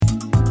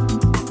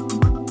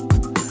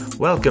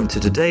Welcome to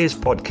today's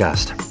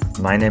podcast.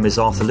 My name is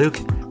Arthur Luke,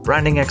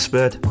 branding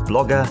expert,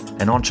 blogger,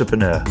 and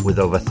entrepreneur with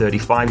over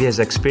 35 years'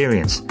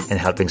 experience in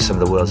helping some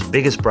of the world's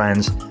biggest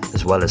brands,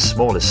 as well as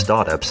smallest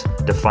startups,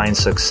 define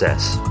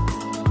success.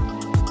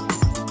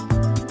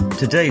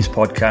 Today's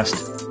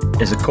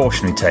podcast is a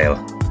cautionary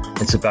tale.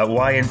 It's about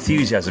why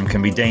enthusiasm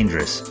can be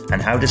dangerous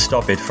and how to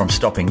stop it from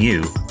stopping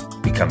you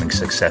becoming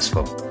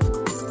successful.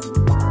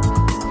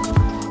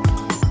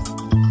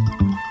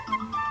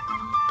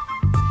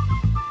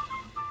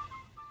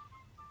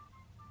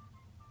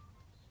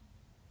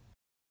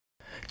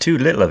 Too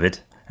little of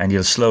it and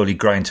you'll slowly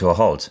grind to a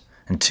halt,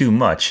 and too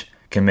much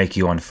can make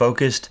you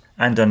unfocused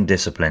and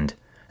undisciplined,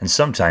 and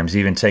sometimes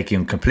even take you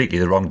in completely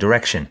the wrong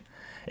direction.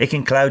 It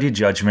can cloud your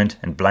judgment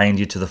and blind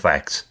you to the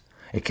facts.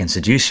 It can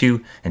seduce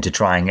you into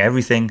trying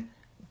everything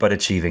but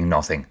achieving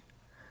nothing.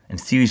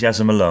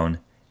 Enthusiasm alone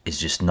is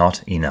just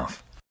not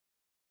enough.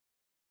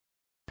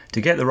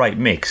 To get the right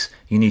mix,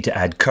 you need to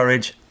add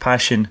courage,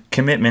 passion,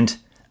 commitment,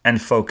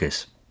 and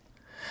focus.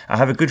 I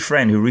have a good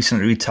friend who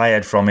recently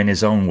retired from, in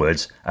his own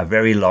words, a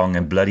very long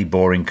and bloody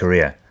boring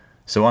career.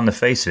 So on the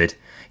face of it,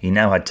 he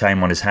now had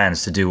time on his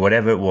hands to do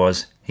whatever it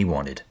was he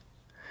wanted.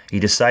 He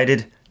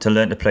decided to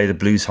learn to play the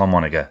blues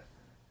harmonica.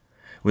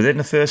 Within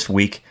the first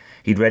week,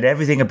 he'd read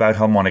everything about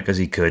harmonicas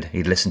he could.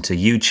 He'd listened to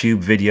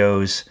YouTube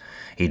videos,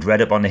 he'd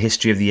read up on the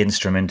history of the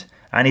instrument,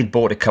 and he'd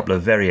bought a couple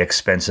of very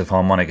expensive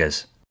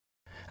harmonicas.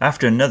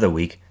 After another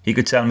week, he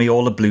could tell me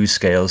all the blues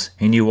scales,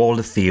 he knew all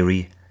the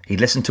theory, he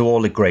listened to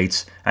all the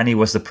greats, and he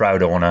was the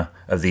proud owner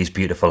of these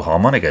beautiful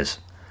harmonicas.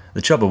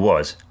 The trouble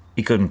was,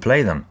 he couldn't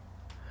play them.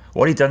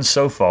 What he'd done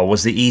so far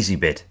was the easy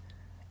bit.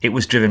 It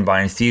was driven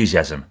by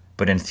enthusiasm,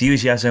 but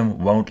enthusiasm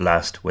won't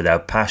last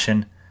without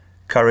passion,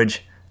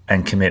 courage,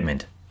 and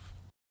commitment.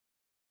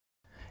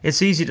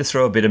 It's easy to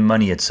throw a bit of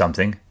money at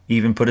something,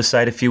 even put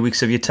aside a few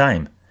weeks of your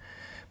time.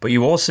 But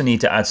you also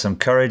need to add some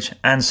courage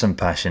and some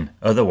passion,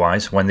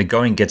 otherwise when the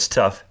going gets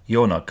tough,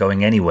 you're not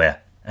going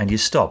anywhere, and you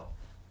stop.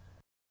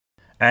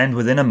 And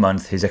within a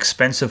month, his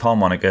expensive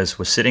harmonicas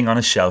were sitting on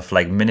a shelf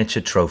like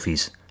miniature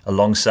trophies,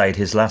 alongside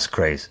his last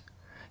craze.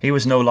 He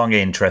was no longer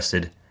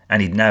interested,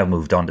 and he'd now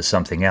moved on to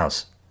something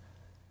else.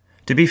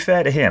 To be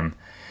fair to him,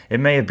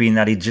 it may have been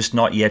that he'd just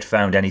not yet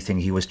found anything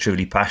he was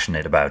truly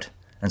passionate about,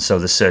 and so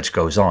the search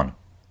goes on.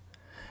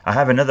 I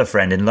have another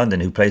friend in London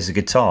who plays the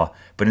guitar,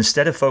 but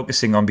instead of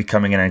focusing on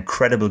becoming an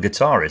incredible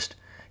guitarist,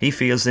 he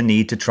feels the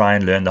need to try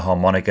and learn the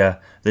harmonica,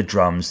 the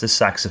drums, the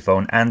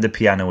saxophone, and the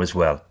piano as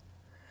well.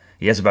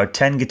 He has about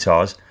 10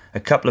 guitars,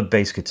 a couple of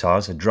bass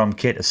guitars, a drum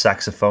kit, a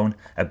saxophone,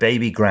 a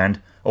baby grand,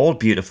 all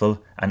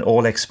beautiful and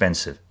all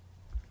expensive.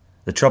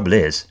 The trouble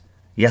is,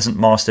 he hasn't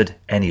mastered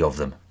any of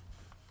them.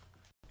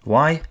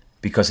 Why?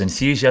 Because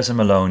enthusiasm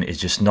alone is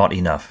just not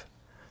enough.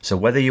 So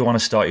whether you want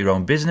to start your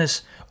own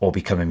business or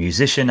become a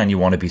musician and you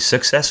want to be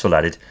successful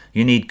at it,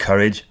 you need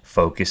courage,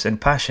 focus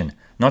and passion,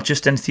 not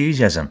just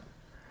enthusiasm.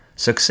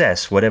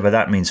 Success, whatever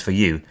that means for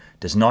you,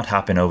 does not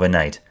happen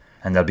overnight,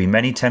 and there'll be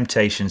many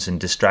temptations and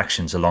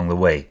distractions along the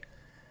way.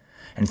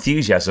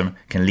 Enthusiasm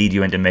can lead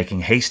you into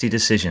making hasty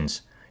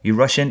decisions. You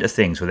rush into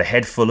things with a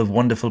head full of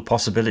wonderful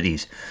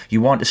possibilities.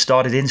 You want to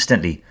start it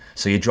instantly,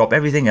 so you drop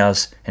everything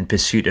else in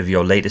pursuit of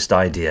your latest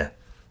idea.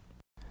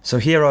 So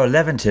here are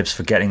 11 tips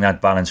for getting that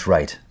balance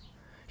right.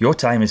 Your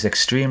time is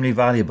extremely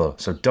valuable,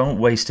 so don't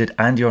waste it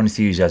and your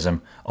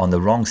enthusiasm on the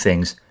wrong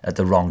things at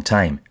the wrong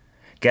time.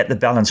 Get the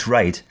balance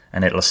right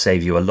and it'll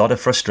save you a lot of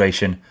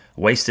frustration,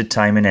 wasted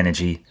time and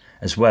energy,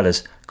 as well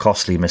as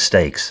costly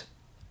mistakes.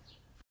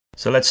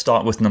 So let's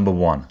start with number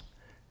 1.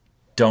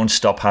 Don't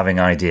stop having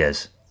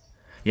ideas.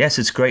 Yes,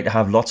 it's great to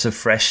have lots of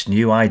fresh,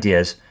 new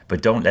ideas,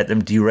 but don't let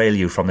them derail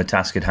you from the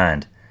task at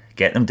hand.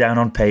 Get them down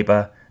on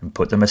paper and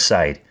put them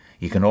aside.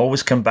 You can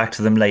always come back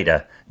to them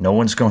later. No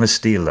one's going to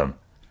steal them.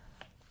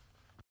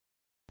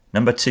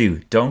 Number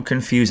 2, don't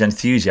confuse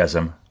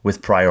enthusiasm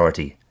with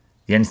priority.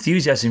 The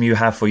enthusiasm you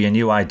have for your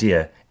new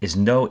idea is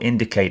no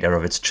indicator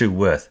of its true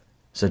worth,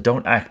 so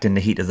don't act in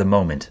the heat of the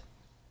moment.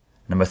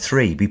 Number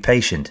 3, be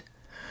patient.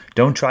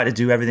 Don't try to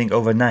do everything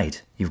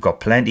overnight. You've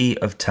got plenty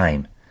of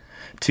time.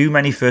 Too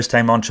many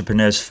first-time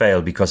entrepreneurs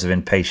fail because of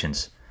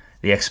impatience.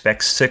 They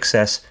expect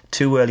success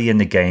too early in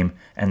the game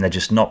and they're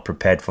just not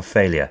prepared for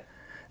failure.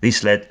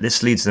 This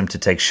leads them to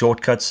take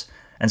shortcuts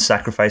and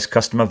sacrifice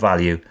customer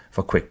value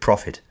for quick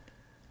profit.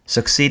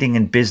 Succeeding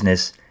in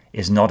business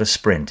is not a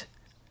sprint.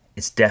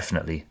 It's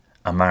definitely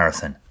a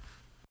marathon.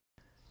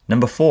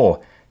 Number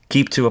 4,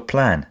 keep to a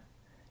plan.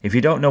 If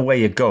you don't know where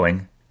you're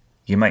going,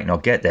 you might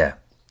not get there.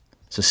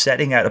 So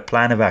setting out a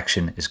plan of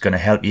action is going to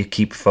help you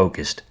keep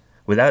focused.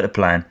 Without a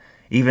plan,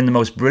 even the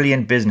most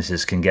brilliant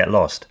businesses can get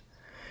lost.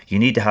 You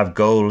need to have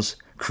goals,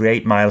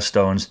 create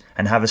milestones,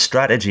 and have a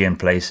strategy in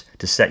place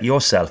to set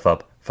yourself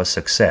up for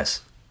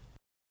success.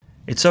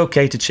 It's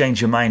okay to change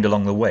your mind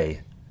along the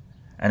way,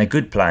 and a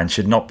good plan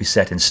should not be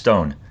set in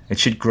stone. It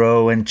should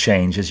grow and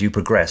change as you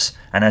progress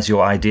and as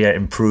your idea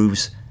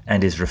improves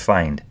and is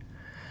refined.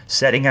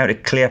 Setting out a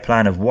clear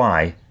plan of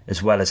why,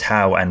 as well as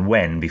how and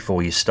when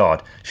before you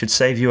start, should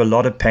save you a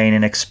lot of pain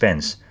and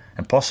expense,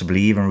 and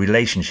possibly even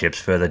relationships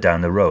further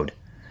down the road.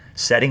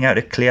 Setting out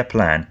a clear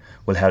plan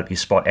will help you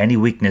spot any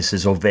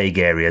weaknesses or vague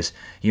areas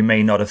you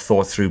may not have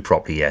thought through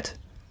properly yet.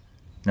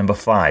 Number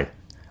 5.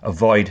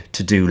 Avoid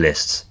to-do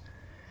lists.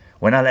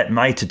 When I let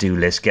my to-do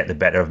list get the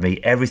better of me,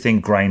 everything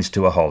grinds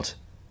to a halt.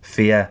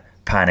 Fear,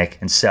 panic,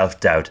 and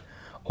self-doubt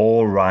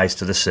all rise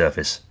to the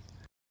surface.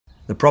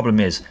 The problem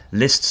is,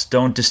 lists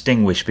don't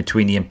distinguish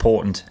between the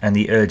important and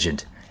the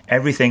urgent.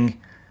 Everything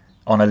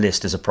on a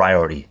list is a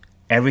priority.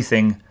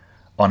 Everything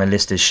on a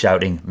list is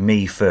shouting,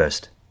 me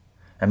first.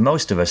 And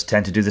most of us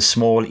tend to do the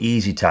small,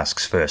 easy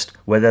tasks first,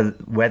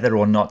 whether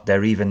or not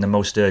they're even the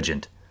most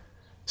urgent.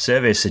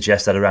 Surveys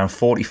suggest that around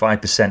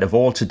 45% of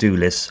all to-do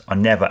lists are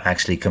never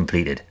actually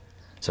completed.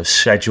 So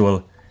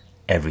schedule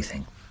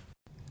everything.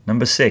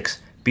 Number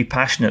 6, be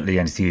passionately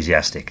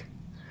enthusiastic.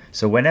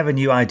 So whenever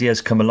new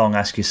ideas come along,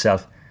 ask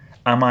yourself,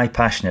 am I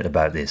passionate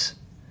about this?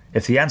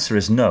 If the answer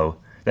is no,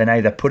 then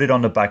either put it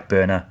on the back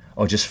burner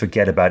or just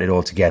forget about it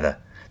altogether.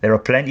 There are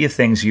plenty of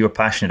things you're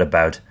passionate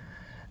about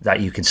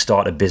that you can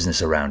start a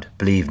business around,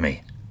 believe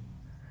me.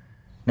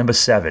 Number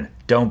 7,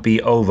 don't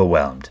be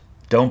overwhelmed.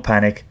 Don't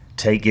panic,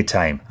 take your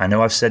time. I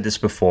know I've said this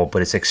before,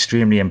 but it's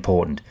extremely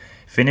important.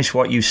 Finish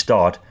what you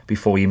start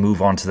before you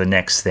move on to the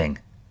next thing.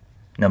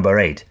 Number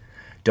 8,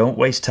 don't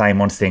waste time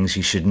on things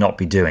you should not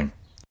be doing.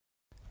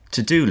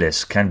 To-do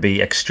lists can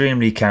be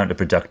extremely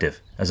counterproductive,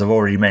 as I've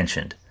already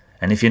mentioned,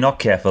 and if you're not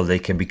careful, they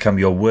can become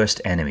your worst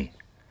enemy.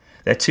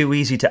 They're too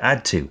easy to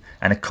add to,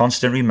 and a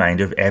constant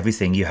reminder of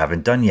everything you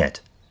haven't done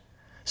yet.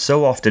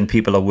 So often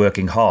people are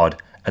working hard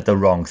at the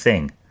wrong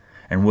thing,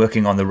 and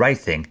working on the right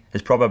thing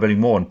is probably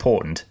more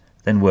important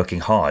than working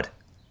hard.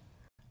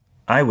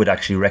 I would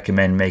actually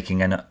recommend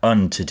making an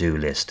un-to-do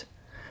list,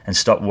 and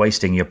stop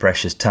wasting your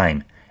precious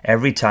time.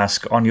 Every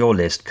task on your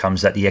list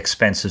comes at the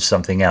expense of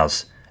something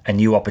else, a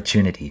new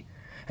opportunity,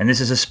 and this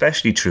is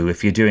especially true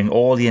if you're doing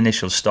all the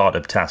initial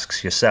startup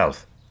tasks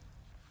yourself.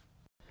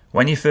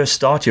 When you first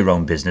start your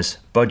own business,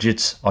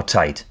 budgets are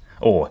tight,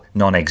 or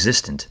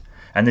non-existent,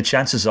 and the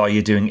chances are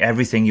you're doing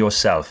everything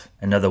yourself,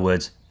 in other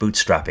words,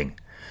 bootstrapping.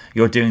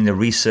 You're doing the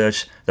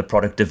research, the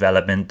product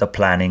development, the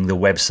planning, the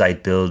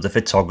website build, the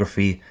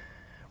photography,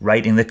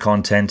 writing the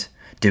content,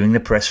 doing the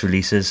press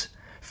releases,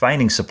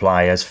 finding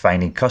suppliers,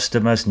 finding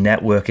customers,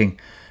 networking,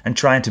 and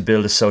trying to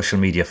build a social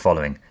media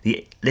following.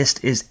 The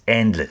list is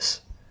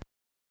endless.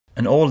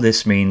 And all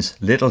this means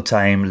little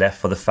time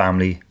left for the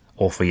family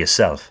or for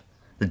yourself.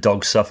 The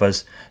dog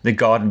suffers, the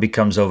garden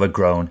becomes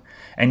overgrown,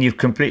 and you've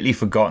completely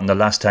forgotten the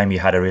last time you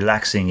had a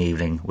relaxing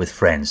evening with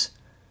friends.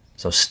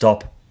 So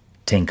stop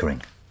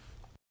tinkering.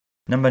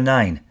 Number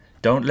 9,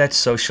 don't let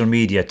social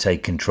media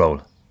take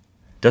control.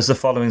 Does the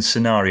following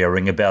scenario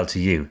ring a bell to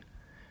you?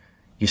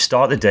 You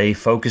start the day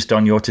focused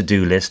on your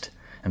to-do list,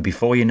 and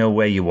before you know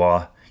where you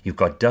are, you've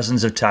got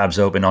dozens of tabs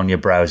open on your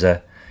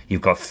browser,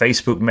 you've got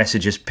Facebook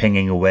messages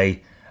pinging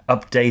away,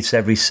 updates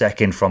every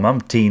second from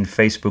umpteen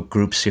Facebook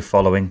groups you're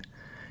following,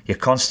 you're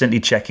constantly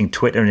checking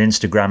Twitter and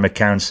Instagram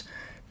accounts,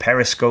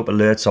 Periscope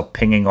alerts are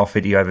pinging off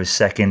at you every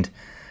second,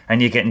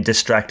 and you're getting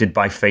distracted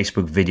by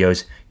Facebook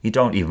videos you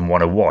don't even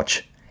want to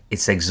watch.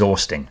 It's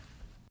exhausting.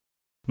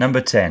 Number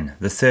 10,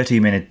 the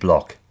 30-minute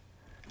block.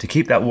 To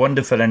keep that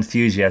wonderful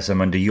enthusiasm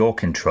under your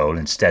control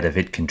instead of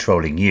it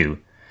controlling you,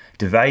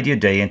 divide your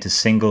day into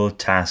single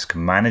task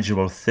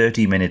manageable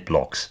 30-minute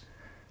blocks.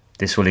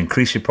 This will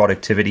increase your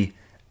productivity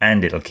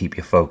and it'll keep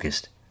you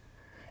focused.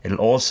 It'll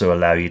also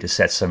allow you to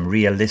set some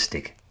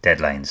realistic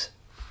deadlines.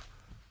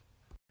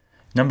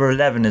 Number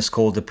 11 is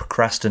called the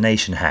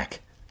procrastination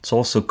hack. It's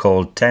also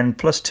called 10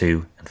 plus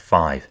 2 and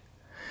 5.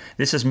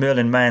 This is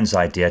Merlin Mann's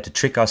idea to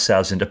trick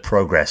ourselves into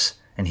progress,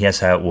 and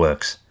here's how it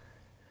works.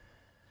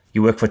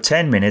 You work for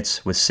 10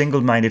 minutes with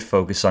single-minded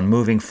focus on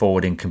moving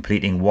forward and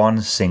completing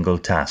one single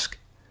task.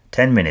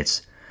 10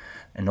 minutes,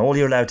 and all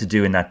you're allowed to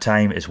do in that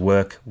time is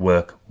work,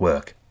 work,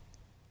 work.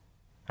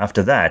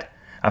 After that,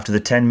 after the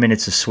 10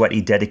 minutes of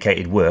sweaty,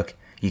 dedicated work,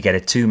 you get a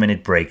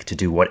 2-minute break to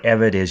do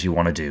whatever it is you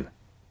want to do.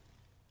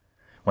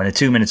 When the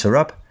 2 minutes are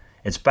up,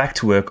 it's back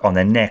to work on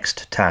the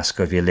next task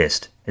of your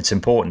list. It's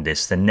important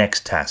this, the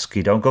next task.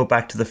 You don't go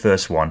back to the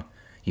first one,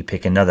 you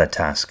pick another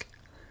task.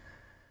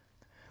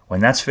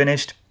 When that's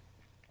finished,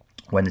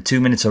 when the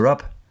 2 minutes are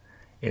up,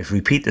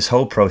 repeat this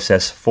whole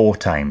process 4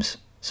 times.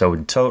 So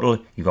in total,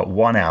 you've got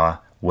 1 hour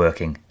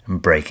working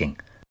and breaking.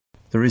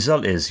 The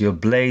result is you'll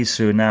blaze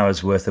through an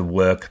hour's worth of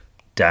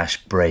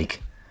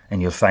work-break,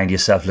 and you'll find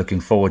yourself looking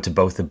forward to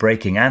both the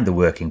breaking and the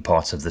working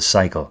parts of the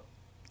cycle.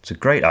 It's a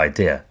great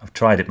idea. I've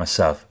tried it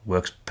myself.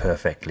 Works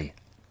perfectly.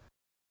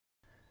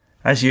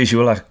 As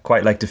usual, I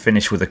quite like to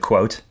finish with a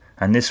quote,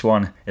 and this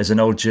one is an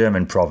old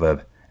German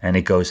proverb, and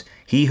it goes,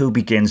 "He who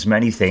begins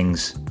many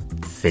things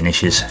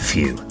finishes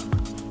few."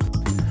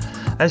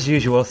 As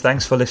usual,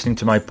 thanks for listening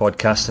to my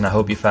podcast, and I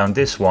hope you found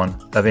this one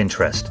of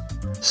interest.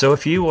 So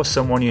if you or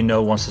someone you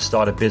know wants to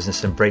start a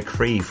business and break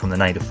free from the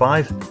 9 to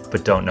 5,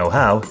 but don't know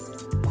how,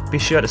 be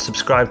sure to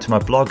subscribe to my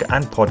blog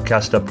and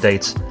podcast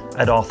updates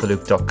at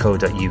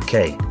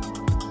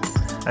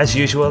arthurluke.co.uk. As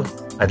usual,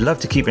 I'd love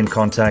to keep in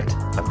contact.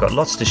 I've got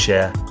lots to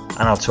share,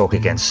 and I'll talk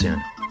again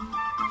soon.